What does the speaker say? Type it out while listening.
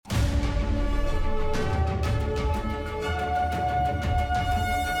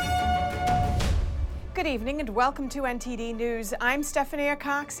Good evening and welcome to NTD News. I'm Stephanie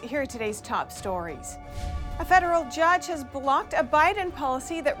Cox. Here are today's top stories. A federal judge has blocked a Biden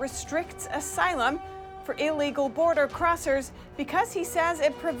policy that restricts asylum for illegal border crossers because he says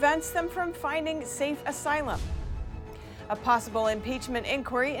it prevents them from finding safe asylum. A possible impeachment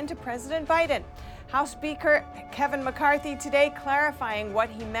inquiry into President Biden. House Speaker Kevin McCarthy today clarifying what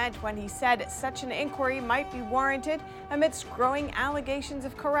he meant when he said such an inquiry might be warranted amidst growing allegations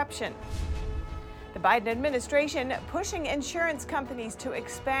of corruption. The Biden administration pushing insurance companies to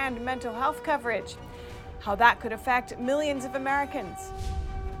expand mental health coverage. How that could affect millions of Americans.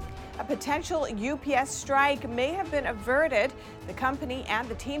 A potential UPS strike may have been averted. The company and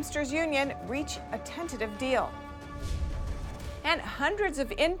the Teamsters Union reach a tentative deal. And hundreds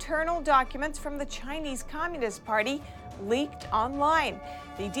of internal documents from the Chinese Communist Party leaked online.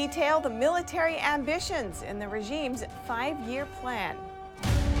 They detail the military ambitions in the regime's 5-year plan.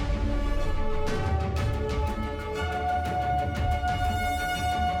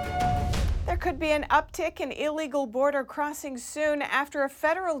 There could be an uptick in illegal border crossings soon after a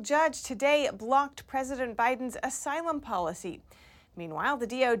federal judge today blocked President Biden's asylum policy. Meanwhile, the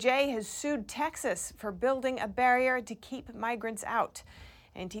DOJ has sued Texas for building a barrier to keep migrants out.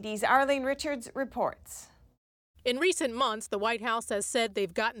 NTD's Arlene Richards reports. In recent months, the White House has said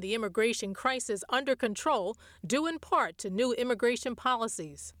they've gotten the immigration crisis under control, due in part to new immigration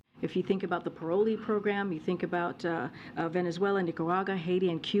policies. If you think about the parolee program, you think about Venezuela, Nicaragua, Haiti,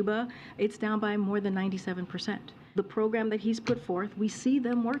 and Cuba, it's down by more than 97%. The program that he's put forth, we see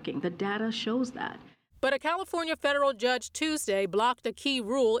them working. The data shows that. But a California federal judge Tuesday blocked a key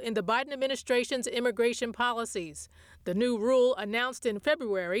rule in the Biden administration's immigration policies. The new rule, announced in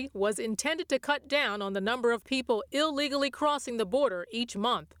February, was intended to cut down on the number of people illegally crossing the border each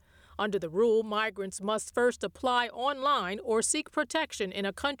month. Under the rule, migrants must first apply online or seek protection in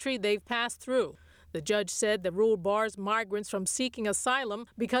a country they've passed through. The judge said the rule bars migrants from seeking asylum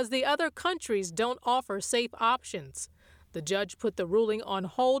because the other countries don't offer safe options. The judge put the ruling on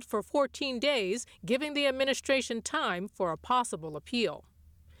hold for 14 days, giving the administration time for a possible appeal.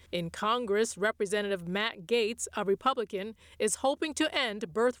 In Congress, Representative Matt Gaetz, a Republican, is hoping to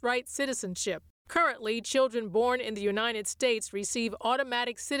end birthright citizenship. Currently, children born in the United States receive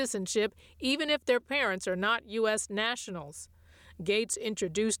automatic citizenship even if their parents are not U.S. nationals. Gaetz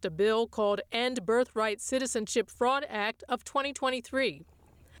introduced a bill called End Birthright Citizenship Fraud Act of 2023.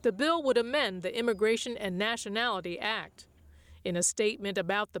 The bill would amend the Immigration and Nationality Act. In a statement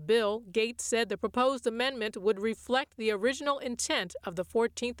about the bill, Gaetz said the proposed amendment would reflect the original intent of the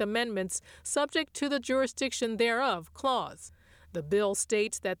 14th Amendment's subject to the jurisdiction thereof clause. The bill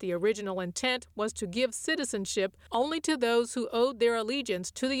states that the original intent was to give citizenship only to those who owed their allegiance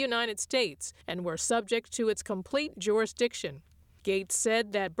to the United States and were subject to its complete jurisdiction. Gaetz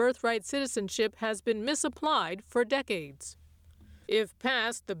said that birthright citizenship has been misapplied for decades. If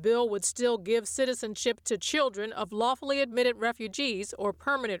passed, the bill would still give citizenship to children of lawfully admitted refugees or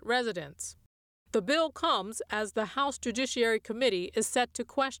permanent residents. The bill comes as the House Judiciary Committee is set to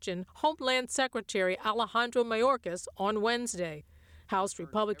question Homeland Secretary Alejandro Mayorkas on Wednesday. House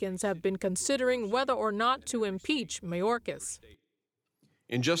Republicans have been considering whether or not to impeach Mayorkas.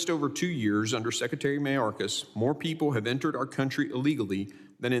 In just over 2 years under Secretary Mayorkas, more people have entered our country illegally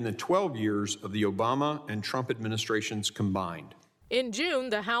than in the 12 years of the Obama and Trump administrations combined. In June,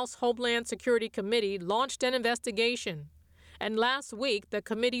 the House Homeland Security Committee launched an investigation. And last week, the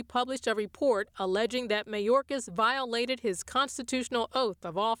committee published a report alleging that Mayorkas violated his constitutional oath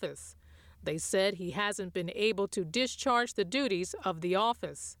of office. They said he hasn't been able to discharge the duties of the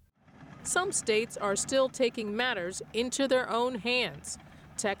office. Some states are still taking matters into their own hands.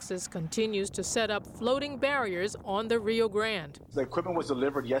 Texas continues to set up floating barriers on the Rio Grande. The equipment was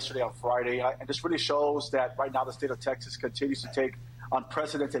delivered yesterday on Friday, and this really shows that right now the state of Texas continues to take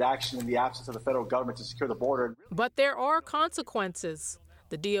unprecedented action in the absence of the federal government to secure the border. But there are consequences.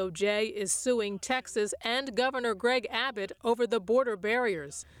 The DOJ is suing Texas and Governor Greg Abbott over the border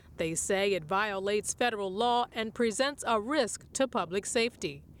barriers. They say it violates federal law and presents a risk to public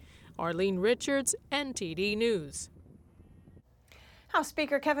safety. Arlene Richards, NTD News. House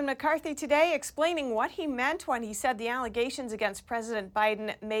Speaker Kevin McCarthy today explaining what he meant when he said the allegations against President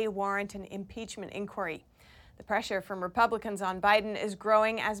Biden may warrant an impeachment inquiry. The pressure from Republicans on Biden is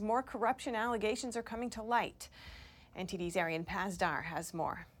growing as more corruption allegations are coming to light. NTD's Arian Pazdar has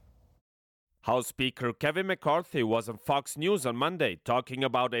more. House Speaker Kevin McCarthy was on Fox News on Monday talking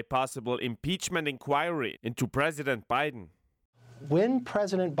about a possible impeachment inquiry into President Biden. When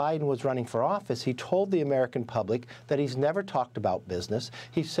President Biden was running for office, he told the American public that he's never talked about business.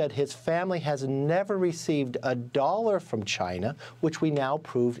 He said his family has never received $1 from China, which we now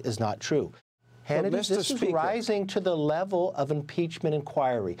proved is not true. Hannity, this is rising to the level of impeachment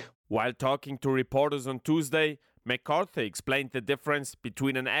inquiry. While talking to reporters on Tuesday, McCarthy explained the difference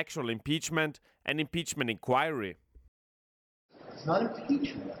between an actual impeachment and impeachment inquiry. It's not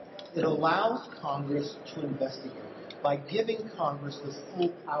impeachment. It allows Congress to investigate by giving Congress the full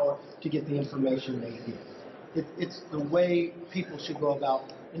power to get the information they need. It's the way people should go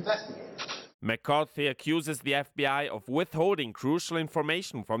about investigating. McCarthy accuses the FBI of withholding crucial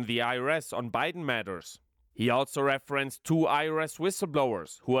information from the IRS on Biden matters. He also referenced 2 IRS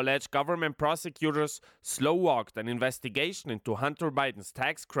whistleblowers who allege government prosecutors slow-walked an investigation into Hunter Biden's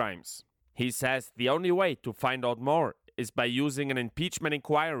tax crimes. He says the only way to find out more is by using an impeachment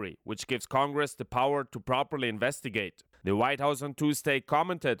inquiry, which gives Congress the power to properly investigate. The White House on Tuesday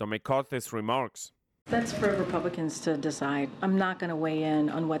commented on McCarthy's remarks. That's for Republicans to decide. I'm not going to weigh in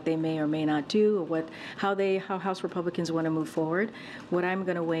on what they may or may not do or how House Republicans want to move forward. What I'm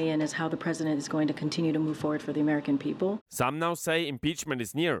going to weigh in is how the president is going to continue to move forward for the American people. Some now say impeachment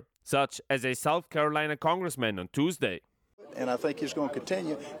is near, such as a South Carolina congressman on Tuesday. And I think he's going to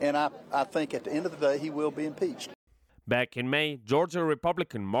continue, and I think at the end of the day he will be impeached. Back in May, Georgia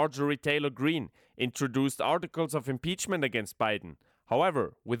Republican Marjorie Taylor Greene introduced articles of impeachment against Biden,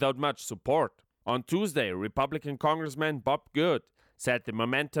 however, without much support. On Tuesday, Republican Congressman Bob Good said the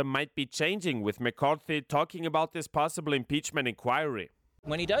momentum might be changing with McCarthy talking about this possible impeachment inquiry.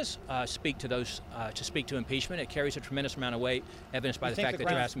 When he does speak to impeachment, it carries a tremendous amount of weight, evidenced by the fact that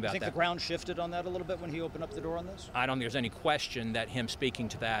you're asking about that. You think the ground shifted on that a little bit when he opened up the door on this? I don't think there's any question that him speaking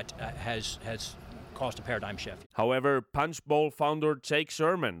to that has caused a paradigm shift. However, Punch Bowl founder Jake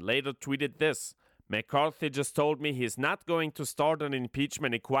Sherman later tweeted this: McCarthy just told me he's not going to start an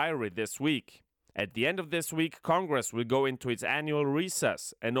impeachment inquiry this week. At the end of this week, Congress will go into its annual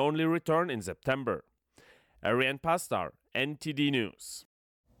recess and only return in September. Ariane Pastar, NTD News.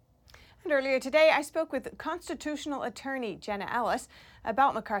 And earlier today, I spoke with constitutional attorney Jenna Ellis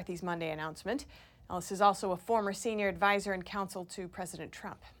about McCarthy's Monday announcement. Ellis is also a former senior advisor and counsel to President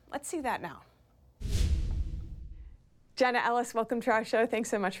Trump. Let's see that now. Jenna Ellis, welcome to our show. Thanks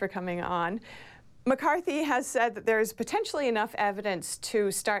so much for coming on. McCarthy has said that there's potentially enough evidence to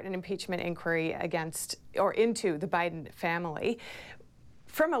start an impeachment inquiry against or into the Biden family.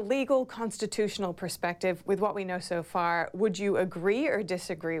 From a legal, constitutional perspective, with what we know so far, would you agree or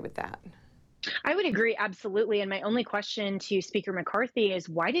disagree with that? I would agree, absolutely. And my only question to Speaker McCarthy is,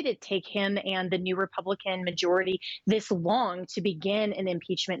 why did it take him and the new Republican majority this long to begin an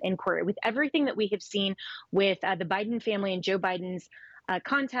impeachment inquiry? With everything that we have seen with the Biden family and Joe Biden's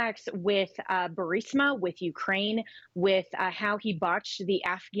contacts with Burisma, with Ukraine, with how he botched the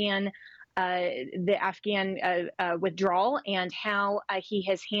Afghan withdrawal, and how he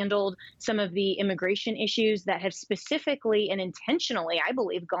has handled some of the immigration issues that have specifically and intentionally, I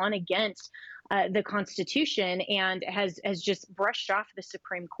believe, gone against the Constitution and has just brushed off the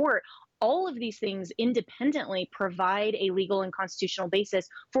Supreme Court. All of these things independently provide a legal and constitutional basis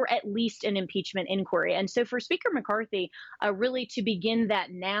for at least an impeachment inquiry. And so for Speaker McCarthy, really to begin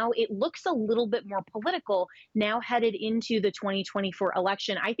that now, it looks a little bit more political now headed into the 2024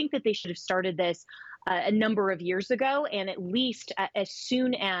 election. I think that they should have started this a number of years ago, and at least as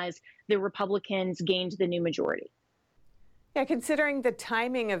soon as the Republicans gained the new majority. Yeah, considering the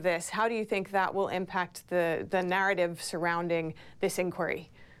timing of this, how do you think that will impact the narrative surrounding this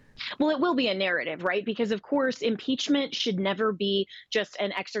inquiry? Well, it will be a narrative, right? Because, of course, impeachment should never be just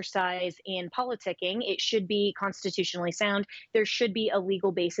an exercise in politicking. It should be constitutionally sound. There should be a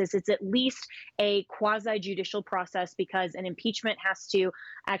legal basis. It's at least a quasi-judicial process because an impeachment has to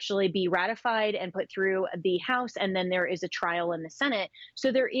actually be ratified and put through the House, and then there is a trial in the Senate.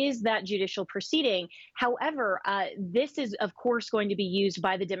 So there is that judicial proceeding. However, this is, of course, going to be used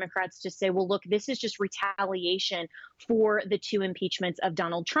by the Democrats to say, well, look, this is just retaliation for the 2 impeachments of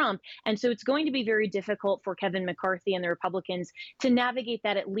Donald Trump. And so it's going to be very difficult for Kevin McCarthy and the Republicans to navigate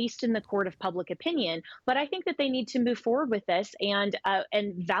that, at least in the court of public opinion. But I think that they need to move forward with this and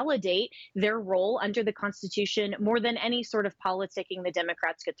validate their role under the Constitution more than any sort of politicking the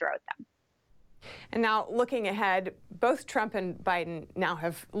Democrats could throw at them. And now looking ahead, both Trump and Biden now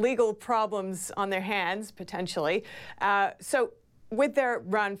have legal problems on their hands, potentially. So with their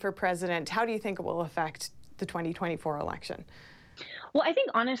run for president, how do you think it will affect the 2024 election? Well, I think,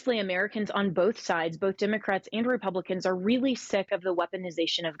 honestly, Americans on both sides, both Democrats and Republicans, are really sick of the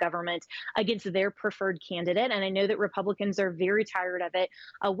weaponization of government against their preferred candidate. And I know that Republicans are very tired of it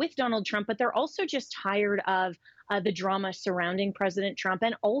with Donald Trump, but they're also just tired of the drama surrounding President Trump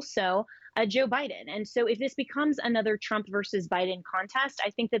and also Joe Biden. And so if this becomes another Trump versus Biden contest, I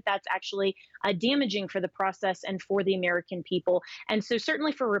think that that's actually damaging for the process and for the American people. And so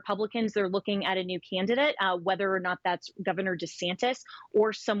certainly for Republicans, they're looking at a new candidate, whether or not that's Governor DeSantis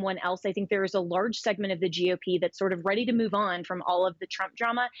or someone else. I think there is a large segment of the GOP that's sort of ready to move on from all of the Trump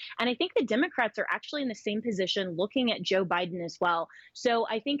drama. And I think the Democrats are actually in the same position looking at Joe Biden as well. So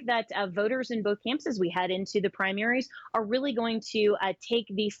I think that voters in both camps as we head into the primaries are really going to take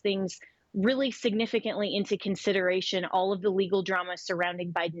these things really significantly into consideration, all of the legal drama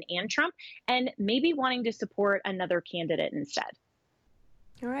surrounding Biden and Trump, and maybe wanting to support another candidate instead.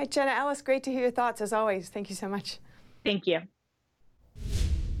 All right, Jenna Ellis, great to hear your thoughts as always. Thank you so much. Thank you.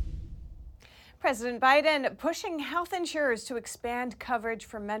 President Biden pushing health insurers to expand coverage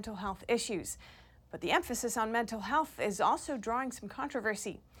for mental health issues. But the emphasis on mental health is also drawing some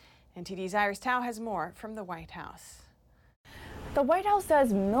controversy. NTD's Iris Tao has more from the White House. The White House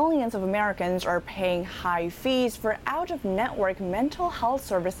says millions of Americans are paying high fees for out-of-network mental health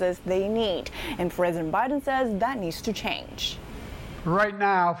services they need, and President Biden says that needs to change. Right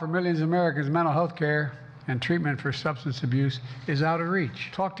now, for millions of Americans, mental health care and treatment for substance abuse is out of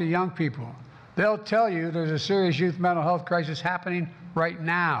reach. Talk to young people. They'll tell you there's a serious youth mental health crisis happening right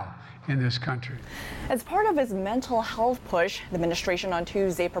now in this country. As part of its mental health push, the administration on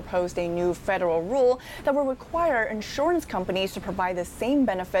Tuesday proposed a new federal rule that will require insurance companies to provide the same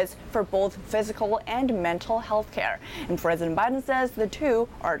benefits for both physical and mental health care. And President Biden says the two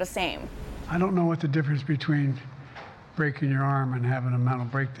are the same. I don't know what the difference between breaking your arm and having a mental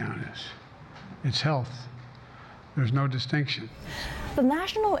breakdown is. It's health. There's no distinction. The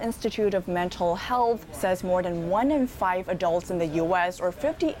National Institute of Mental Health says more than 1 in 5 adults in the U.S., or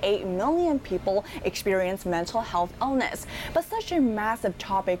 58 million people, experience mental health illness. But such a massive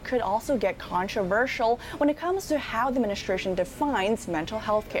topic could also get controversial when it comes to how the administration defines mental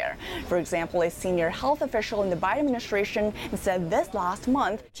health care. For example, a senior health official in the Biden administration said this last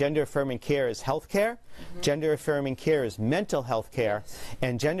month. Gender-affirming care is health care. Gender-affirming care is mental health care,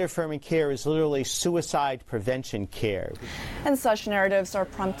 and gender-affirming care is literally suicide prevention care. And such narratives are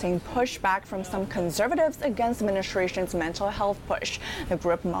prompting pushback from some conservatives against the administration's mental health push. The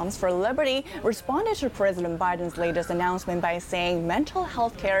group Moms for Liberty responded to President Biden's latest announcement by saying mental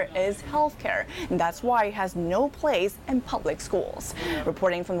health care is health care, and that's why it has no place in public schools.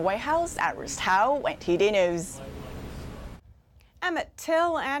 Reporting from the White House, Iris Tao, NTD News. Emmett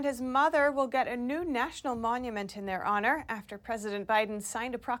Till and his mother will get a new national monument in their honor after President Biden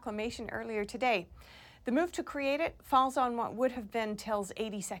signed a proclamation earlier today. The move to create it falls on what would have been Till's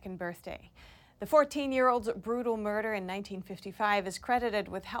 82nd birthday. The 14-year-old's brutal murder in 1955 is credited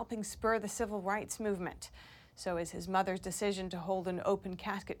with helping spur the civil rights movement. So is his mother's decision to hold an open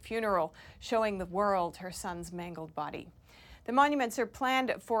casket funeral, showing the world her son's mangled body. The monuments are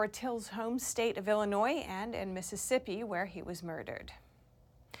planned for Till's home state of Illinois and in Mississippi, where he was murdered.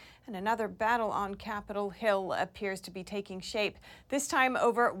 And another battle on Capitol Hill appears to be taking shape, this time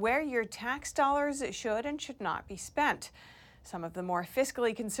over where your tax dollars should and should not be spent. Some of the more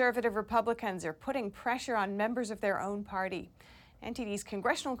fiscally conservative Republicans are putting pressure on members of their own party. NTD's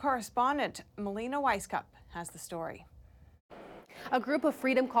congressional correspondent, Melina Weiskup, has the story. A group of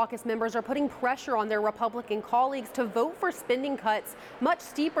Freedom Caucus members are putting pressure on their Republican colleagues to vote for spending cuts much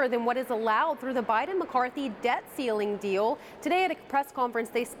steeper than what is allowed through the Biden-McCarthy debt ceiling deal. Today at a press conference,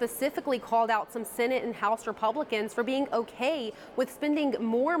 they specifically called out some Senate and House Republicans for being okay with spending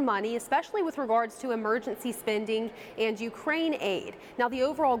more money, especially with regards to emergency spending and Ukraine aid. Now, the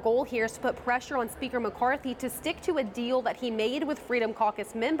overall goal here is to put pressure on Speaker McCarthy to stick to a deal that he made with Freedom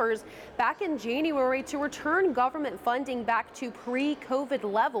Caucus members back in January to return government funding back to pre-COVID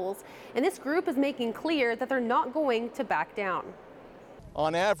levels, and this group is making clear that they're not going to back down.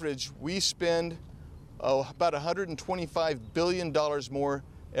 On average, we spend about $125 billion more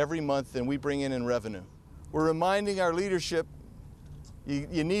every month than we bring in revenue. We're reminding our leadership,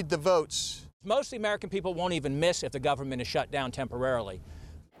 you need the votes. Most of the American people won't even miss if the government is shut down temporarily.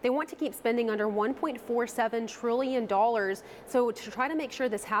 They want to keep spending under $1.47 trillion. So to try to make sure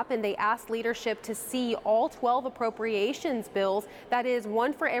this happened, they asked leadership to see all 12 appropriations bills, that is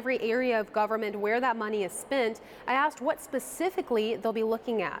one for every area of government where that money is spent. I asked what specifically they'll be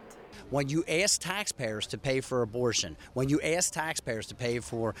looking at. When you ask taxpayers to pay for abortion, when you ask taxpayers to pay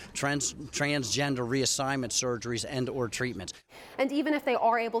for transgender reassignment surgeries and or treatments. And even if they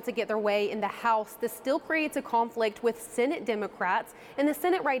are able to get their way in the House, this still creates a conflict with Senate Democrats. And the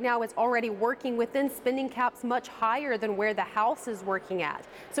Senate right now is already working within spending caps much higher than where the House is working at.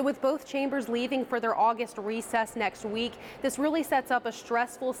 So with both chambers leaving for their August recess next week, this really sets up a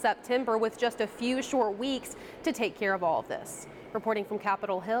stressful September with just a few short weeks to take care of all of this. Reporting from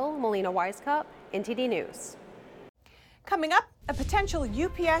Capitol Hill, Melina Weiskup, NTD News. Coming up, a potential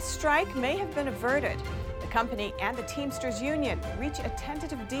UPS strike may have been averted. The company and the Teamsters Union reach a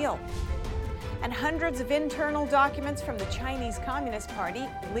tentative deal. And hundreds of internal documents from the Chinese Communist Party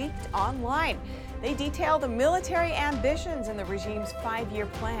leaked online. They detail the military ambitions in the regime's 5-year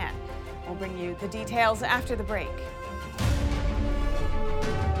plan. We'll bring you the details after the break.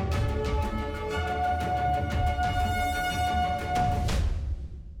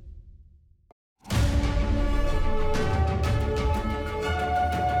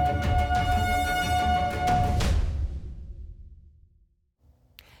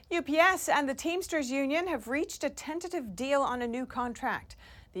 UPS and the Teamsters Union have reached a tentative deal on a new contract.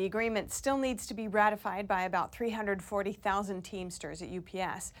 The agreement still needs to be ratified by about 340,000 Teamsters at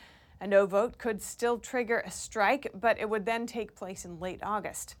UPS. A no vote could still trigger a strike, but it would then take place in late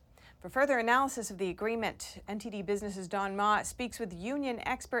August. For further analysis of the agreement, NTD Business's Don Ma speaks with union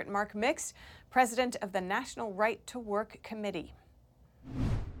expert Mark Mix, president of the National Right to Work Committee.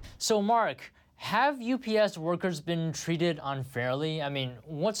 So, Mark, have UPS workers been treated unfairly? I mean,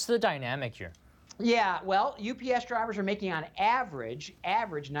 what's the dynamic here? Yeah, well, UPS drivers are making on average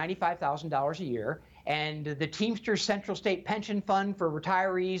 $95,000 a year. And the Teamsters Central State Pension Fund for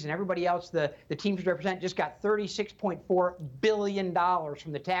retirees and everybody else the Teamsters represent just got $36.4 billion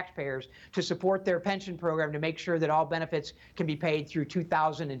from the taxpayers to support their pension program to make sure that all benefits can be paid through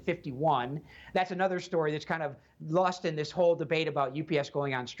 2051. That's another story that's kind of lost in this whole debate about UPS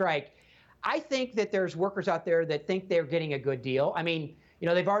going on strike. I think that there's workers out there that think they're getting a good deal. I mean, you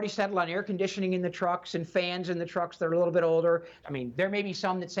know, they've already settled on air conditioning in the trucks and fans in the trucks that are a little bit older. I mean, there may be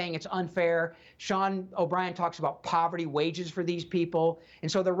some that's saying it's unfair. Sean O'Brien talks about poverty wages for these people.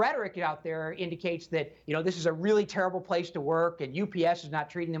 And so the rhetoric out there indicates that, you know, this is a really terrible place to work and UPS is not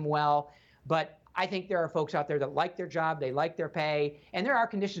treating them well. But I think there are folks out there that like their job, they like their pay, and there are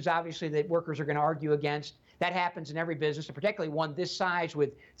conditions, obviously, that workers are going to argue against. That happens in every business, and particularly one this size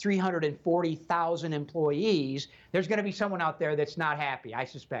with 340,000 employees. There's going to be someone out there that's not happy, I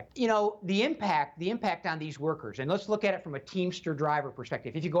suspect. You know, the impact on these workers, and let's look at it from a Teamster driver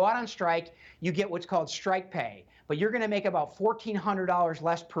perspective. If you go out on strike, you get what's called strike pay, but you're going to make about $1,400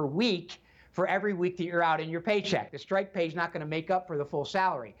 less per week for every week that you're out in your paycheck. The strike pay is not going to make up for the full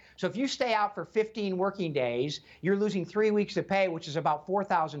salary. So if you stay out for 15 working days, you're losing 3 weeks of pay, which is about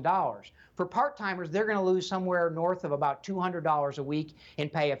 $4,000. For part-timers, they're going to lose somewhere north of about $200 a week in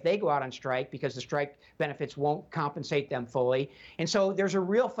pay if they go out on strike because the strike benefits won't compensate them fully. And so there's a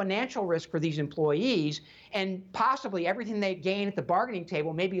real financial risk for these employees, and possibly everything they gain at the bargaining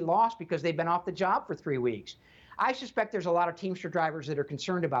table may be lost because they've been off the job for 3 weeks. I suspect there's a lot of Teamster drivers that are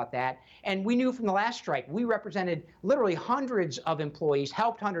concerned about that. And we knew from the last strike, we represented literally hundreds of employees,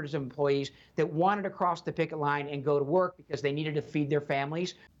 helped hundreds of employees that wanted to cross the picket line and go to work because they needed to feed their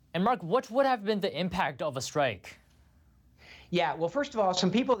families. And Mark, what would have been the impact of a strike? Yeah, well, first of all,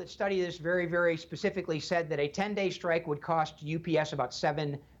 some people that study this very, very specifically said that a 10-day strike would cost UPS about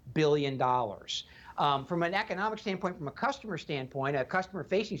 $7 billion. From an economic standpoint, from a customer standpoint, a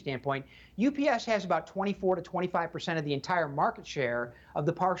customer-facing standpoint, UPS has about 24 to 25% of the entire market share of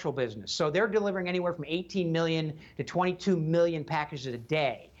the parcel business. So they're delivering anywhere from 18 million to 22 million packages a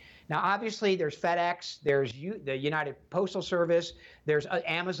day. Now, obviously, there's FedEx, there's the United Postal Service, there's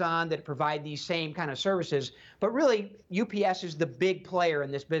Amazon that provide these same kind of services. But really, UPS is the big player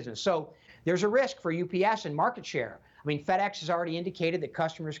in this business. So there's a risk for UPS in market share. I mean, FedEx has already indicated that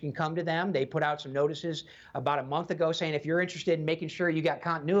customers can come to them. They put out some notices about a month ago saying, if you're interested in making sure you got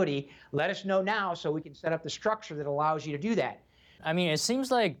continuity, let us know now so we can set up the structure that allows you to do that. I mean, it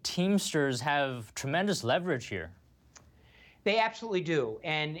seems like Teamsters have tremendous leverage here. They absolutely do.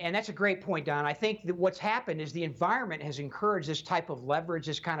 And that's a great point, Don. I think that what's happened is the environment has encouraged this type of leverage,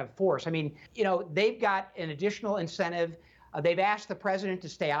 this kind of force. I mean, you know, they've got an additional incentive. They've asked the president to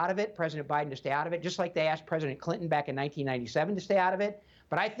stay out of it, President Biden to stay out of it, just like they asked President Clinton back in 1997 to stay out of it.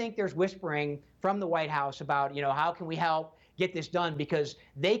 But I think there's whispering from the White House about, you know, how can we help get this done, because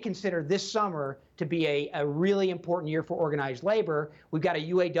they consider this summer to be a really important year for organized labor. We've got a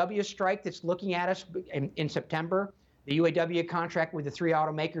UAW strike that's looking at us in September. The UAW contract with the 3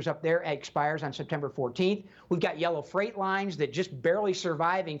 automakers up there expires on September 14th. We've got yellow freight lines that just barely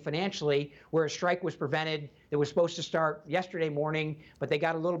surviving financially, where a strike was prevented that was supposed to start yesterday morning, but they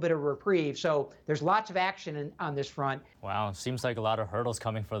got a little bit of a reprieve. So there's lots of action on this front. Wow, seems like a lot of hurdles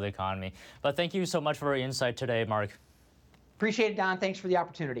coming for the economy. But thank you so much for your insight today, Mark. Appreciate it, Don. Thanks for the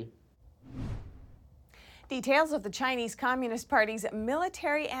opportunity. Details of the Chinese Communist Party's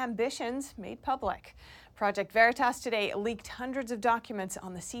military ambitions made public. Project Veritas today leaked hundreds of documents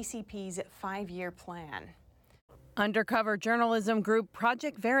on the CCP's 5-year plan. Undercover journalism group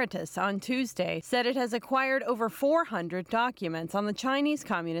Project Veritas on Tuesday said it has acquired over 400 documents on the Chinese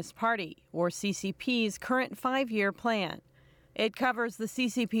Communist Party, or CCP's, current 5-year plan. It covers the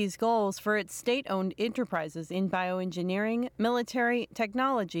CCP's goals for its state-owned enterprises in bioengineering, military,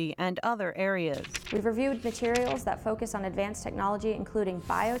 technology, and other areas. We've reviewed materials that focus on advanced technology, including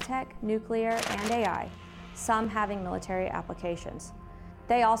biotech, nuclear, and AI, some having military applications.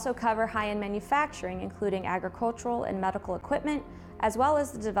 They also cover high-end manufacturing, including agricultural and medical equipment, as well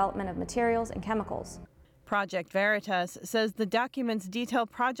as the development of materials and chemicals. Project Veritas says the documents detail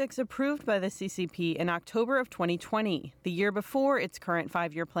projects approved by the CCP in October of 2020, the year before its current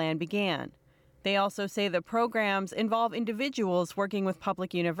 5-year plan began. They also say the programs involve individuals working with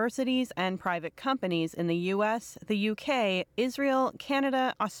public universities and private companies in the U.S., the UK, Israel,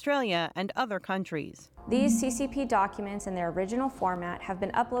 Canada, Australia, and other countries. These CCP documents in their original format have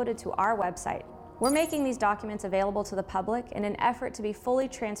been uploaded to our website. We're making these documents available to the public in an effort to be fully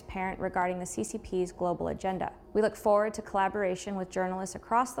transparent regarding the CCP's global agenda. We look forward to collaboration with journalists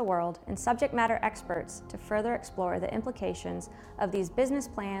across the world and subject matter experts to further explore the implications of these business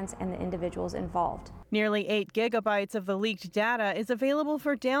plans and the individuals involved. Nearly 8 gigabytes of the leaked data is available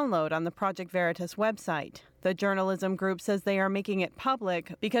for download on the Project Veritas website. The journalism group says they are making it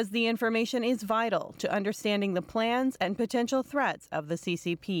public because the information is vital to understanding the plans and potential threats of the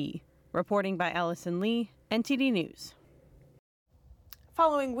CCP. Reporting by Allison Lee, NTD News.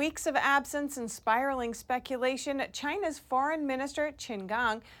 Following weeks of absence and spiraling speculation, China's Foreign Minister Qin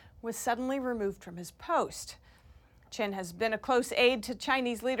Gang was suddenly removed from his post. Qin has been a close aide to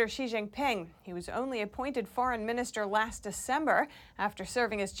Chinese leader Xi Jinping. He was only appointed foreign minister last December after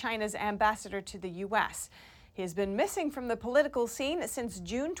serving as China's ambassador to the U.S. He has been missing from the political scene since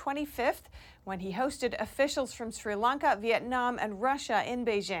June 25th, when he hosted officials from Sri Lanka, Vietnam, and Russia in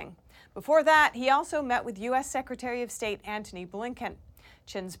Beijing. Before that, he also met with U.S. Secretary of State Antony Blinken.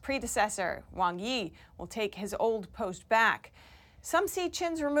 Qin's predecessor, Wang Yi, will take his old post back. Some see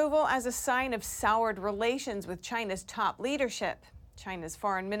Qin's removal as a sign of soured relations with China's top leadership. China's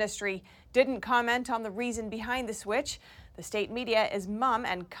foreign ministry didn't comment on the reason behind the switch. The state media is mum,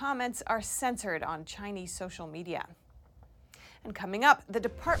 and comments are censored on Chinese social media. And coming up, the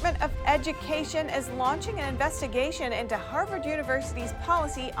Department of Education is launching an investigation into Harvard University's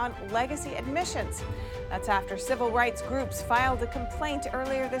policy on legacy admissions. That's after civil rights groups filed a complaint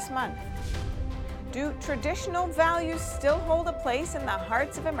earlier this month. Do traditional values still hold a place in the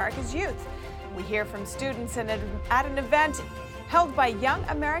hearts of America's youth? We hear from students at an event held by Young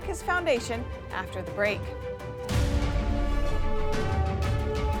America's Foundation after the break.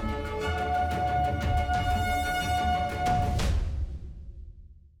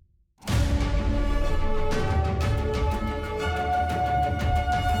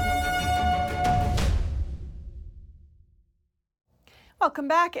 Welcome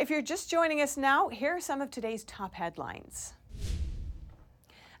back. If you're just joining us now, here are some of today's top headlines.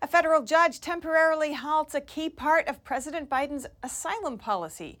 A federal judge temporarily halts a key part of President Biden's asylum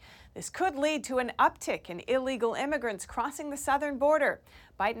policy. This could lead to an uptick in illegal immigrants crossing the southern border.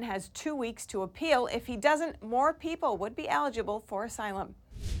 Biden has 2 weeks to appeal. If he doesn't, more people would be eligible for asylum.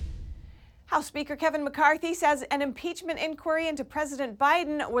 House Speaker Kevin McCarthy says an impeachment inquiry into President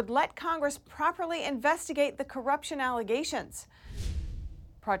Biden would let Congress properly investigate the corruption allegations.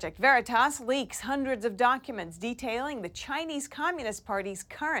 Project Veritas leaks hundreds of documents detailing the Chinese Communist Party's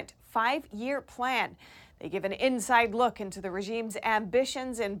current 5-year plan. They give an inside look into the regime's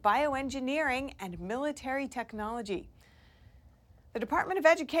ambitions in bioengineering and military technology. The Department of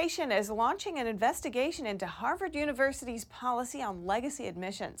Education is launching an investigation into Harvard University's policy on legacy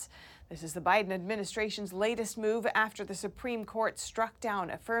admissions. This is the Biden administration's latest move after the Supreme Court struck down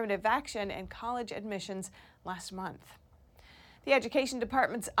affirmative action in college admissions last month. The Education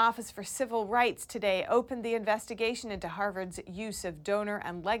Department's Office for Civil Rights today opened the investigation into Harvard's use of donor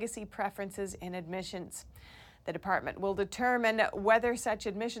and legacy preferences in admissions. The department will determine whether such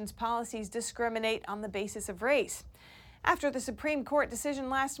admissions policies discriminate on the basis of race. After the Supreme Court decision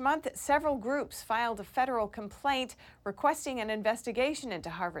last month, several groups filed a federal complaint requesting an investigation into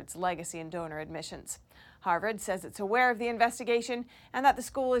Harvard's legacy and donor admissions. Harvard says it's aware of the investigation and that the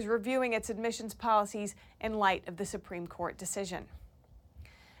school is reviewing its admissions policies in light of the Supreme Court decision.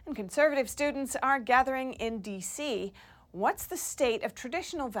 And conservative students are gathering in D.C. What's the state of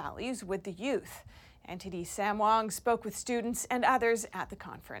traditional values with the youth? NTD Sam Wong spoke with students and others at the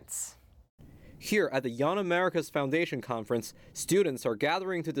conference. Here at the Young America's Foundation Conference, students are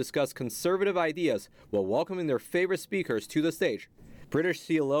gathering to discuss conservative ideas while welcoming their favorite speakers to the stage. British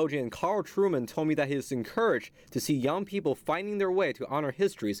theologian Carl Trueman told me that he is encouraged to see young people finding their way to honor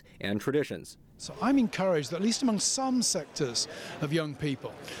histories and traditions. So I'm encouraged that at least among some sectors of young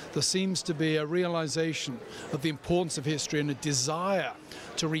people, there seems to be a realization of the importance of history and a desire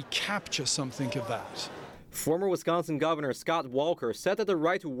to recapture something of that. Former Wisconsin Governor Scott Walker said that the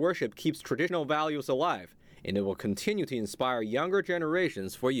right to worship keeps traditional values alive, and it will continue to inspire younger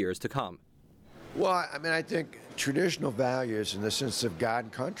generations for years to come. Well, I mean, I think traditional values in the sense of God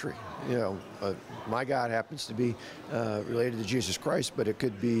and country. You know, my God happens to be related to Jesus Christ, but it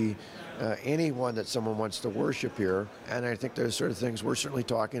could be anyone that someone wants to worship here. And I think those sort of things we're certainly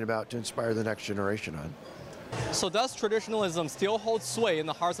talking about to inspire the next generation on. So does traditionalism still hold sway in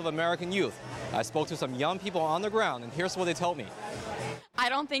the hearts of American youth? I spoke to some young people on the ground, and here's what they told me. I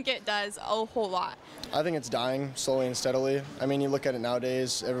don't think it does a whole lot. I think it's dying slowly and steadily. I mean, you look at it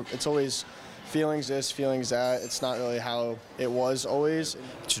nowadays, it's always feelings this, feelings that. It's not really how it was always.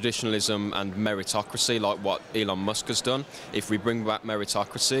 Traditionalism and meritocracy, like what Elon Musk has done, if we bring back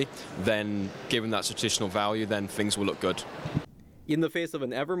meritocracy, then given that traditional value, then things will look good. In the face of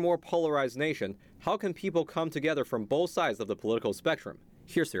an ever more polarized nation, how can people come together from both sides of the political spectrum?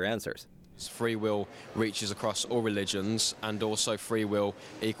 Here's their answers. Free will reaches across all religions, and also free will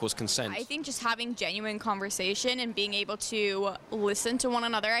equals consent. I think just having genuine conversation and being able to listen to one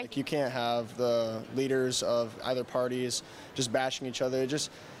another. You can't have the leaders of either parties just bashing each other.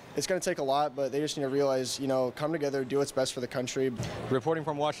 It's going to take a lot, but they just need to realize, you know, come together, do what's best for the country. Reporting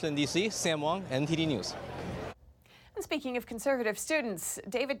from Washington, D.C., Sam Wong, NTD News. And speaking of conservative students,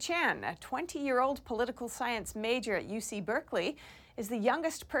 David Chan, a 20-year-old political science major at UC Berkeley, is the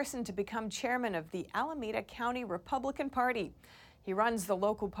youngest person to become chairman of the Alameda County Republican Party. He runs the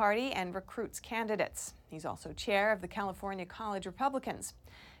local party and recruits candidates. He's also chair of the California College Republicans.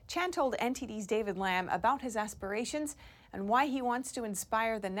 Chan told NTD's David Lamb about his aspirations and why he wants to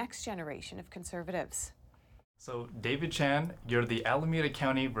inspire the next generation of conservatives. So David Chan, you're the Alameda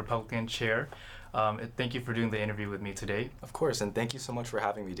County Republican Chair. Thank you for doing the interview with me today. Of course, and thank you so much for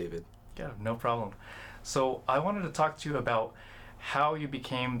having me, David. Yeah, no problem. So I wanted to talk to you about how you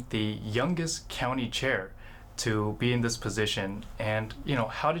became the youngest county chair to be in this position, and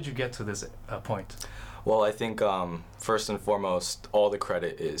how did you get to this point? Well, I think first and foremost, all the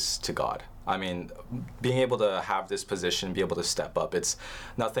credit is to God. I mean, being able to have this position, be able to step up, it's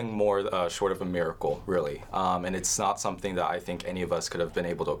nothing more short of a miracle, really. And it's not something that I think any of us could have been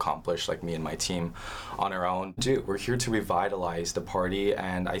able to accomplish, like me and my team, on our own. We're here to revitalize the party,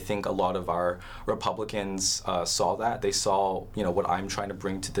 and I think a lot of our Republicans saw that. They saw, what I'm trying to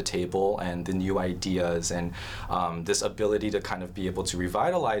bring to the table and the new ideas and this ability to kind of be able to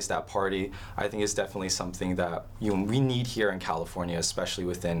revitalize that party. I think is definitely something that we need here in California, especially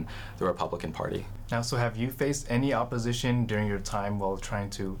within the Republican Party. Now, so have you faced any opposition during your time while trying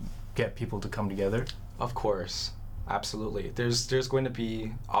to get people to come together? Of course, absolutely. There's going to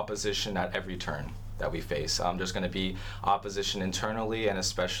be opposition at every turn that we face. There's going to be opposition internally and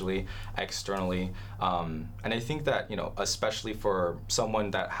especially externally. And I think that, especially for someone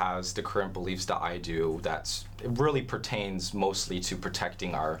that has the current beliefs that I do, it really pertains mostly to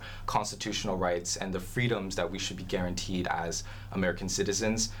protecting our constitutional rights and the freedoms that we should be guaranteed as American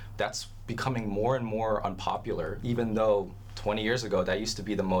citizens. That's becoming more and more unpopular, even though 20 years ago, that used to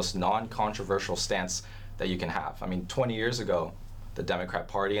be the most non-controversial stance that you can have. I mean, 20 years ago, the Democrat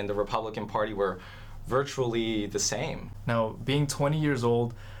Party and the Republican Party were virtually the same. Now, being 20 years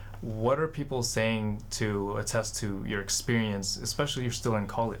old, what are people saying to attest to your experience, especially you're still in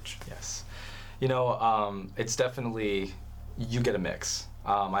college? Yes. It's definitely, you get a mix.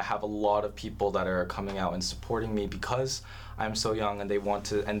 I have a lot of people that are coming out and supporting me because I'm so young and they want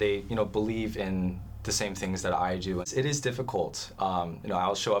to, and they, believe in the same things that I do. It is difficult.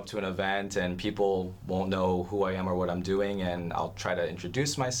 I'll show up to an event and people won't know who I am or what I'm doing, and I'll try to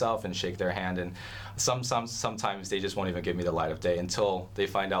introduce myself and shake their hand, and sometimes they just won't even give me the light of day until they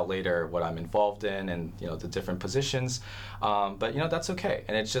find out later what I'm involved in and the different positions. But that's okay,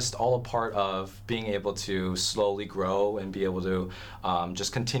 and it's just all a part of being able to slowly grow and be able to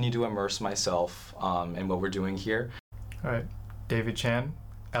just continue to immerse myself in what we're doing here. All right. David Chan,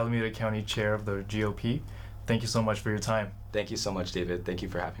 Alameda County Chair of the GOP. Thank you so much for your time. Thank you so much, David. Thank you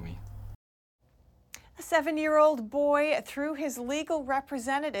for having me. A 7-year-old boy, through his legal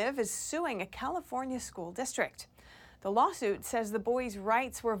representative, is suing a California school district. The lawsuit says the boy's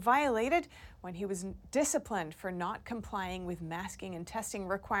rights were violated when he was disciplined for not complying with masking and testing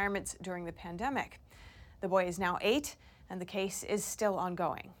requirements during the pandemic. The boy is now 8, and the case is still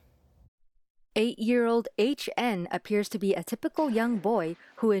ongoing. 8-year-old HN appears to be a typical young boy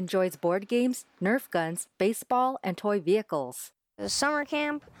who enjoys board games, Nerf guns, baseball, and toy vehicles. The summer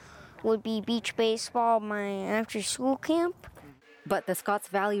camp would be beach baseball, my after-school camp. But the Scotts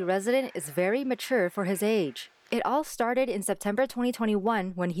Valley resident is very mature for his age. It all started in September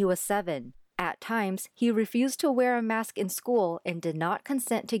 2021 when he was 7. At times, he refused to wear a mask in school and did not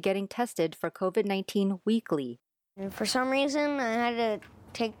consent to getting tested for COVID-19 weekly. And for some reason, I had to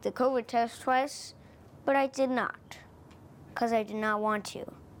take the COVID test twice, but I did not, because I did not want to.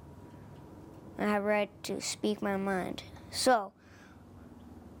 I have right to speak my mind. So,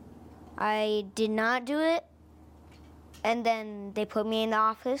 I did not do it, and then they put me in the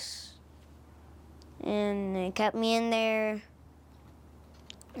office, and they kept me in there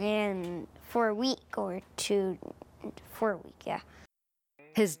and for a week, yeah.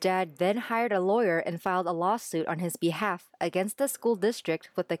 His dad then hired a lawyer and filed a lawsuit on his behalf against the school district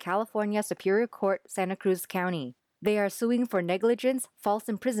with the California Superior Court, Santa Cruz County. They are suing for negligence, false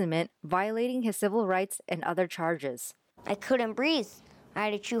imprisonment, violating his civil rights, and other charges. I couldn't breathe. I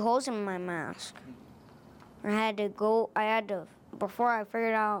had to chew holes in my mask. Before I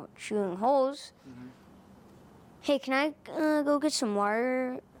figured out chewing holes, hey, can I go get some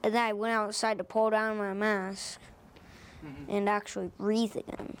water? And then I went outside to pull down my mask and actually breathe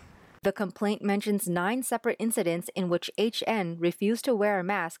again. The complaint mentions 9 separate incidents in which HN refused to wear a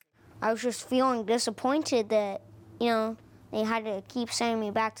mask. I was just feeling disappointed that, they had to keep sending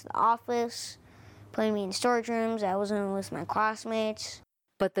me back to the office, putting me in storage rooms. I wasn't with my classmates.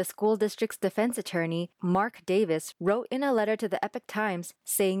 But the school district's defense attorney, Mark Davis, wrote in a letter to the Epoch Times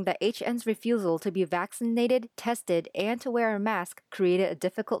saying that HN's refusal to be vaccinated, tested, and to wear a mask created a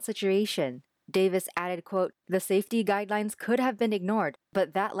difficult situation. Davis added, quote, "The safety guidelines could have been ignored,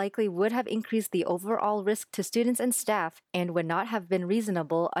 but that likely would have increased the overall risk to students and staff and would not have been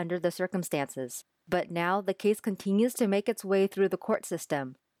reasonable under the circumstances. But now the case continues to make its way through the court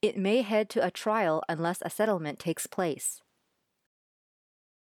system. It may head to a trial unless a settlement takes place."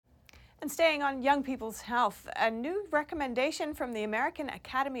 And staying on young people's health, a new recommendation from the American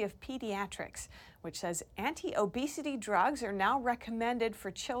Academy of Pediatrics, which says anti-obesity drugs are now recommended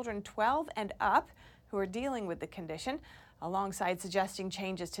for children 12 and up who are dealing with the condition, alongside suggesting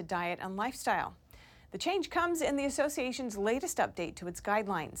changes to diet and lifestyle. The change comes in the association's latest update to its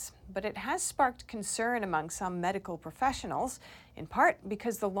guidelines, but it has sparked concern among some medical professionals, in part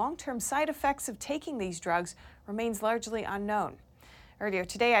because the long-term side effects of taking these drugs remains largely unknown. Earlier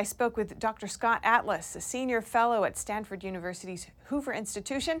today, I spoke with Dr. Scott Atlas, a senior fellow at Stanford University's Hoover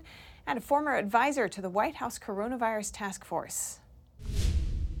Institution and a former advisor to the White House Coronavirus Task Force.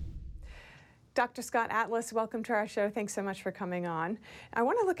 Dr. Scott Atlas, welcome to our show. Thanks so much for coming on. I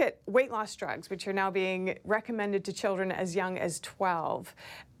want to look at weight loss drugs, which are now being recommended to children as young as 12.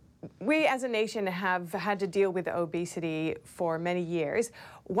 We as a nation have had to deal with obesity for many years.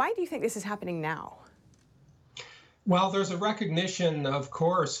 Why do you think this is happening now? Well, there's a recognition, of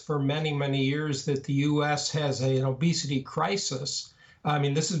course, for many, many years that the U.S. has an obesity crisis. I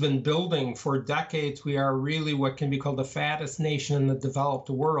mean, this has been building for decades. We are really what can be called the fattest nation in the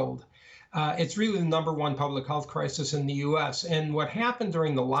developed world. It's really the #1 public health crisis in the U.S. And what happened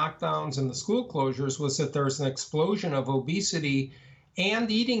during the lockdowns and the school closures was that there's an explosion of obesity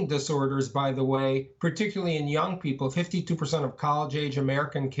and eating disorders, by the way, particularly in young people. 52% of college-age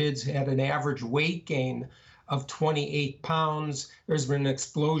American kids had an average weight gain of 28 pounds. There's been an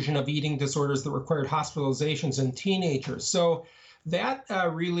explosion of eating disorders that required hospitalizations in teenagers. So that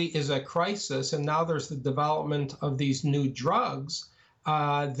really is a crisis. And now there's the development of these new drugs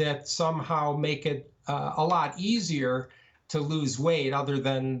that somehow make it a lot easier to lose weight, other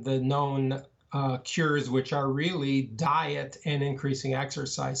than the known cures, which are really diet and increasing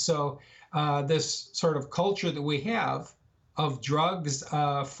exercise. So this sort of culture that we have of drugs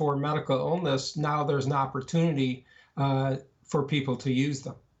for medical illness, now there's an opportunity for people to use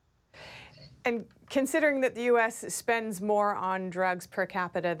them. And considering that the U.S. spends more on drugs per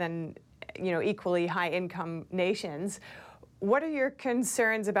capita than, equally high-income nations, what are your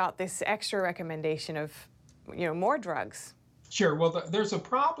concerns about this extra recommendation of, more drugs? Sure. Well, there's a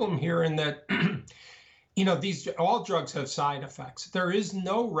problem here in that, all drugs have side effects. There is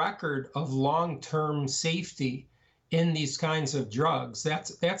no record of long-term safety in these kinds of drugs.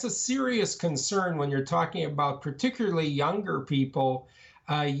 That's a serious concern when you're talking about particularly younger people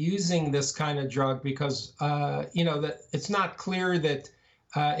using this kind of drug, because that it's not clear that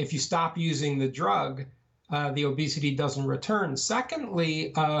if you stop using the drug, the obesity doesn't return.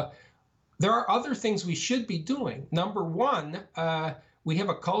 Secondly, there are other things we should be doing. Number one, we have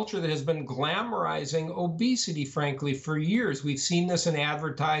a culture that has been glamorizing obesity, frankly, for years. We've seen this in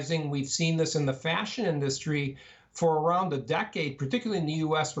advertising. We've seen this in the fashion industry for around a decade, particularly in the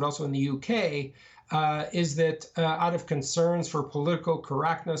US, but also in the UK, is that out of concerns for political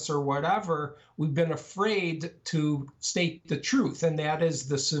correctness or whatever, we've been afraid to state the truth, and that is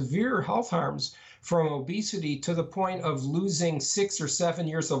the severe health harms from obesity to the point of losing 6 or 7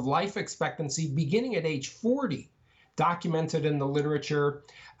 years of life expectancy beginning at age 40, documented in the literature.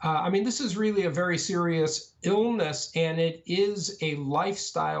 This is really a very serious illness, and it is a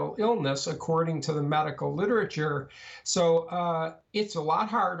lifestyle illness according to the medical literature. So it's a lot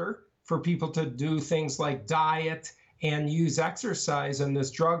harder for people to do things like diet and use exercise, and this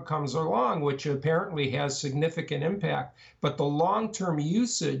drug comes along, which apparently has significant impact. But the long-term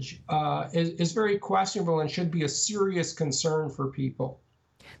usage is very questionable and should be a serious concern for people.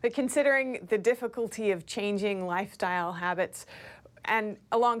 But considering the difficulty of changing lifestyle habits and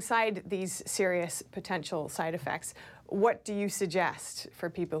alongside these serious potential side effects, what do you suggest for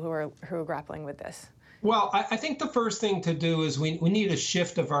people who are grappling with this? Well, I think the first thing to do is we need a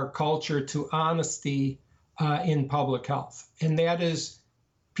shift of our culture to honesty in public health. And that is,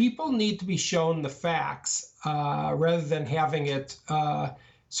 people need to be shown the facts rather than having it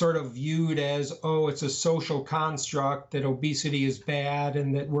sort of viewed as, oh, it's a social construct, that obesity is bad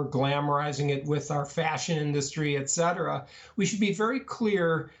and that we're glamorizing it with our fashion industry, et cetera. We should be very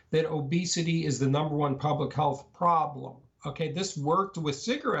clear that obesity is the #1 public health problem. Okay, this worked with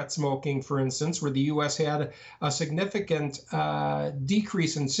cigarette smoking, for instance, where the U.S. had a significant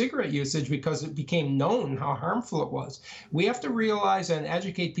decrease in cigarette usage because it became known how harmful it was. We have to realize and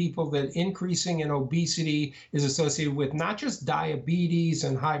educate people that increasing in obesity is associated with not just diabetes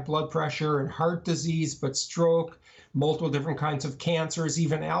and high blood pressure and heart disease, but stroke, multiple different kinds of cancers,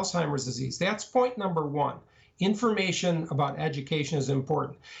 even Alzheimer's disease. That's point number one. Information about education is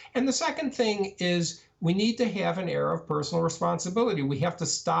important. And the second thing is, we need to have an era of personal responsibility. We have to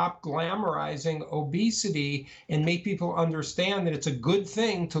stop glamorizing obesity and make people understand that it's a good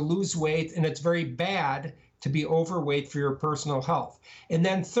thing to lose weight and it's very bad to be overweight for your personal health. And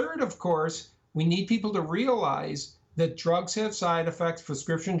then third, of course, we need people to realize that drugs have side effects,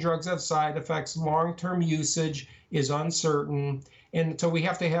 prescription drugs have side effects, long-term usage is uncertain. And so we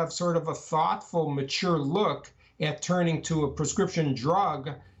have to have sort of a thoughtful, mature look at turning to a prescription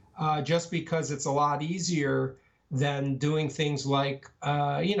drug just because it's a lot easier than doing things like,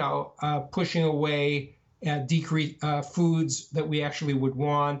 pushing away foods that we actually would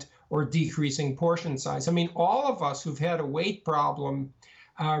want, or decreasing portion size. All of us who've had a weight problem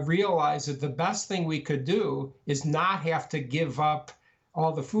realize that the best thing we could do is not have to give up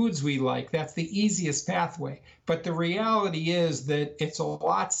all the foods we like. That's the easiest pathway. But the reality is that it's a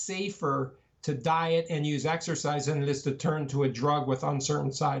lot safer to diet and use exercise than it is to turn to a drug with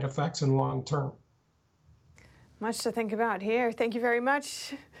uncertain side effects in long term. Much to think about here. Thank you very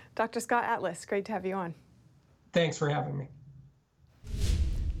much, Dr. Scott Atlas. Great to have you on. Thanks for having me.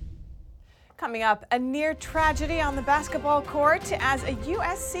 Coming up, a near tragedy on the basketball court as a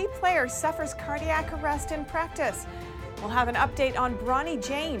USC player suffers cardiac arrest in practice. We'll have an update on Bronny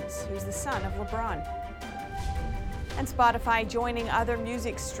James, who's the son of LeBron. And Spotify joining other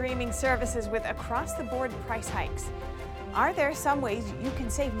music streaming services with across-the-board price hikes. Are there some ways you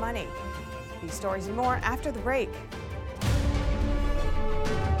can save money? These stories and more after the break.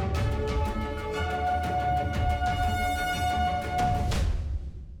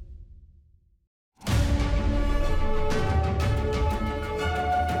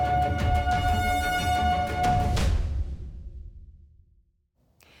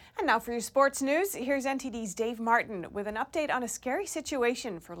 And now for your sports news, here's NTD's Dave Martin with an update on a scary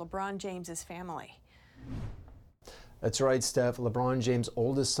situation for LeBron James's family. That's right, Steph. LeBron James'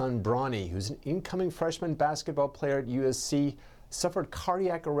 oldest son, Bronny, who's an incoming freshman basketball player at USC, suffered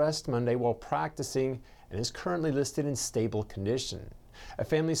cardiac arrest Monday while practicing and is currently listed in stable condition. A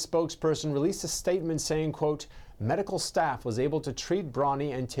family spokesperson released a statement saying, quote, "Medical staff was able to treat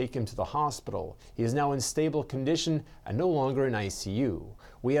Bronny and take him to the hospital. He is now in stable condition and no longer in ICU.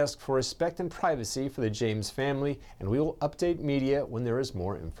 We ask for respect and privacy for the James family, and we will update media when there is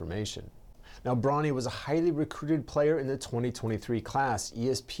more information." Now, Bronny was a highly recruited player in the 2023 class.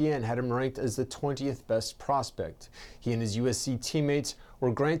 ESPN had him ranked as the 20th best prospect. He and his USC teammates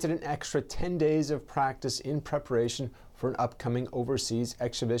were granted an extra 10 days of practice in preparation for an upcoming overseas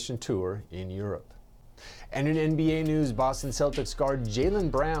exhibition tour in Europe. And in NBA news, Boston Celtics guard Jaylen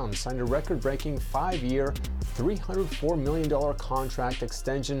Brown signed a record-breaking 5-year, $304 million contract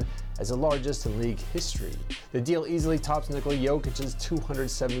extension as the largest in league history. The deal easily tops Nikola Jokic's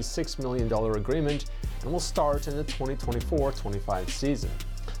 $276 million agreement and will start in the 2024-25 season.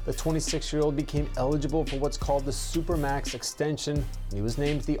 The 26-year-old became eligible for what's called the Supermax extension, and he was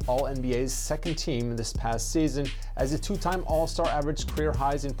named the All-NBA's second team this past season as a two-time All-Star averaged career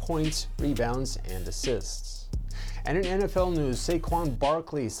highs in points, rebounds, and assists. And in NFL news, Saquon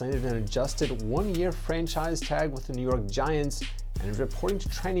Barkley signed an adjusted one-year franchise tag with the New York Giants and is reporting to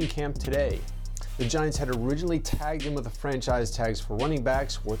training camp today. The Giants had originally tagged him with the franchise tags for running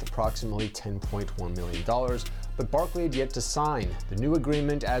backs worth approximately $10.1 million, but Barkley had yet to sign. The new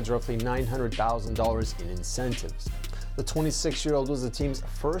agreement adds roughly $900,000 in incentives. The 26-year-old was the team's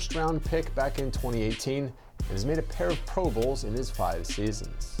first-round pick back in 2018 and has made a pair of Pro Bowls in his 5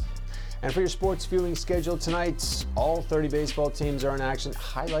 seasons. And for your sports viewing schedule tonight, all 30 baseball teams are in action,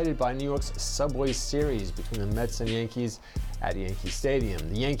 highlighted by New York's Subway Series between the Mets and Yankees at Yankee Stadium.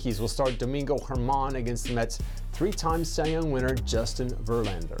 The Yankees will start Domingo Germán against the Mets' 3-time Cy Young winner Justin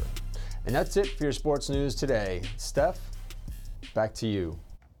Verlander. And that's it for your sports news today. Steph, back to you.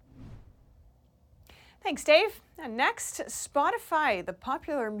 Thanks, Dave. And next, Spotify, the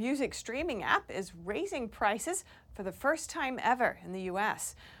popular music streaming app, is raising prices for the first time ever in the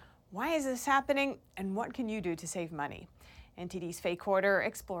U.S. Why is this happening, and what can you do to save money? NTD's Faye Quarter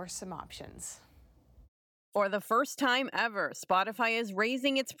explores some options. For the first time ever, Spotify is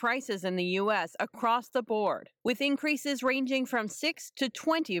raising its prices in the U.S. across the board, with increases ranging from 6 to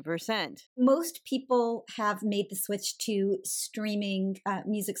 20%. Most people have made the switch to streaming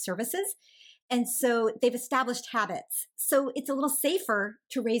music services, and so they've established habits. So it's a little safer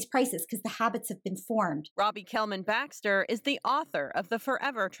to raise prices because the habits have been formed. Robbie Kelman-Baxter is the author of The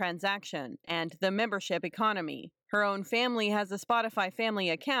Forever Transaction and The Membership Economy. Her own family has a Spotify family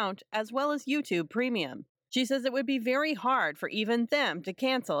account as well as YouTube Premium. She says it would be very hard for even them to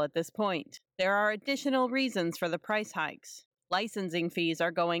cancel at this point. There are additional reasons for the price hikes. Licensing fees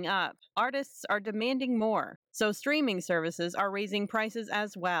are going up. Artists are demanding more. So streaming services are raising prices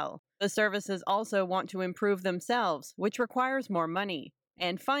as well. The services also want to improve themselves, which requires more money.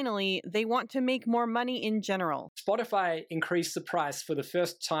 And finally, they want to make more money in general. Spotify increased the price for the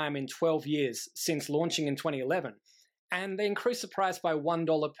first time in 12 years since launching in 2011. And they increased the price by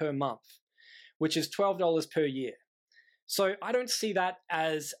 $1 per month, which is $12 per year. So I don't see that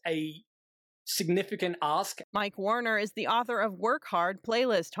as a significant ask. Mike Warner is the author of Work Hard,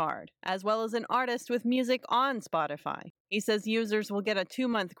 Playlist Hard, as well as an artist with music on Spotify. He says users will get a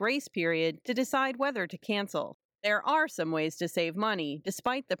 2-month grace period to decide whether to cancel. There are some ways to save money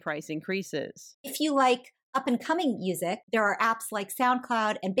despite the price increases. If you like up-and-coming music, there are apps like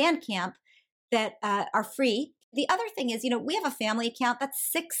SoundCloud and Bandcamp that are free. The other thing is, we have a family account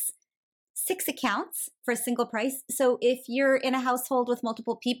that's six accounts for a single price. So if you're in a household with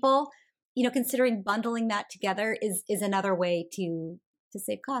multiple people, considering bundling that together is another way to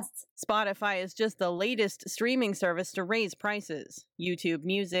save costs. Spotify is just the latest streaming service to raise prices. YouTube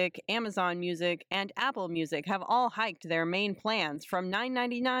Music, Amazon Music, and Apple Music have all hiked their main plans from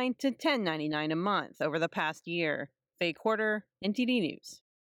 $9.99 to $10.99 a month over the past year. Faye Quarter, NTD News.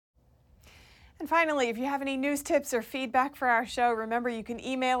 And finally, if you have any news tips or feedback for our show, remember you can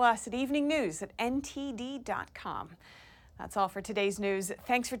email us at eveningnews@ntd.com. That's all for today's news.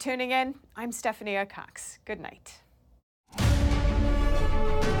 Thanks for tuning in. I'm Stephanie Cox. Good night.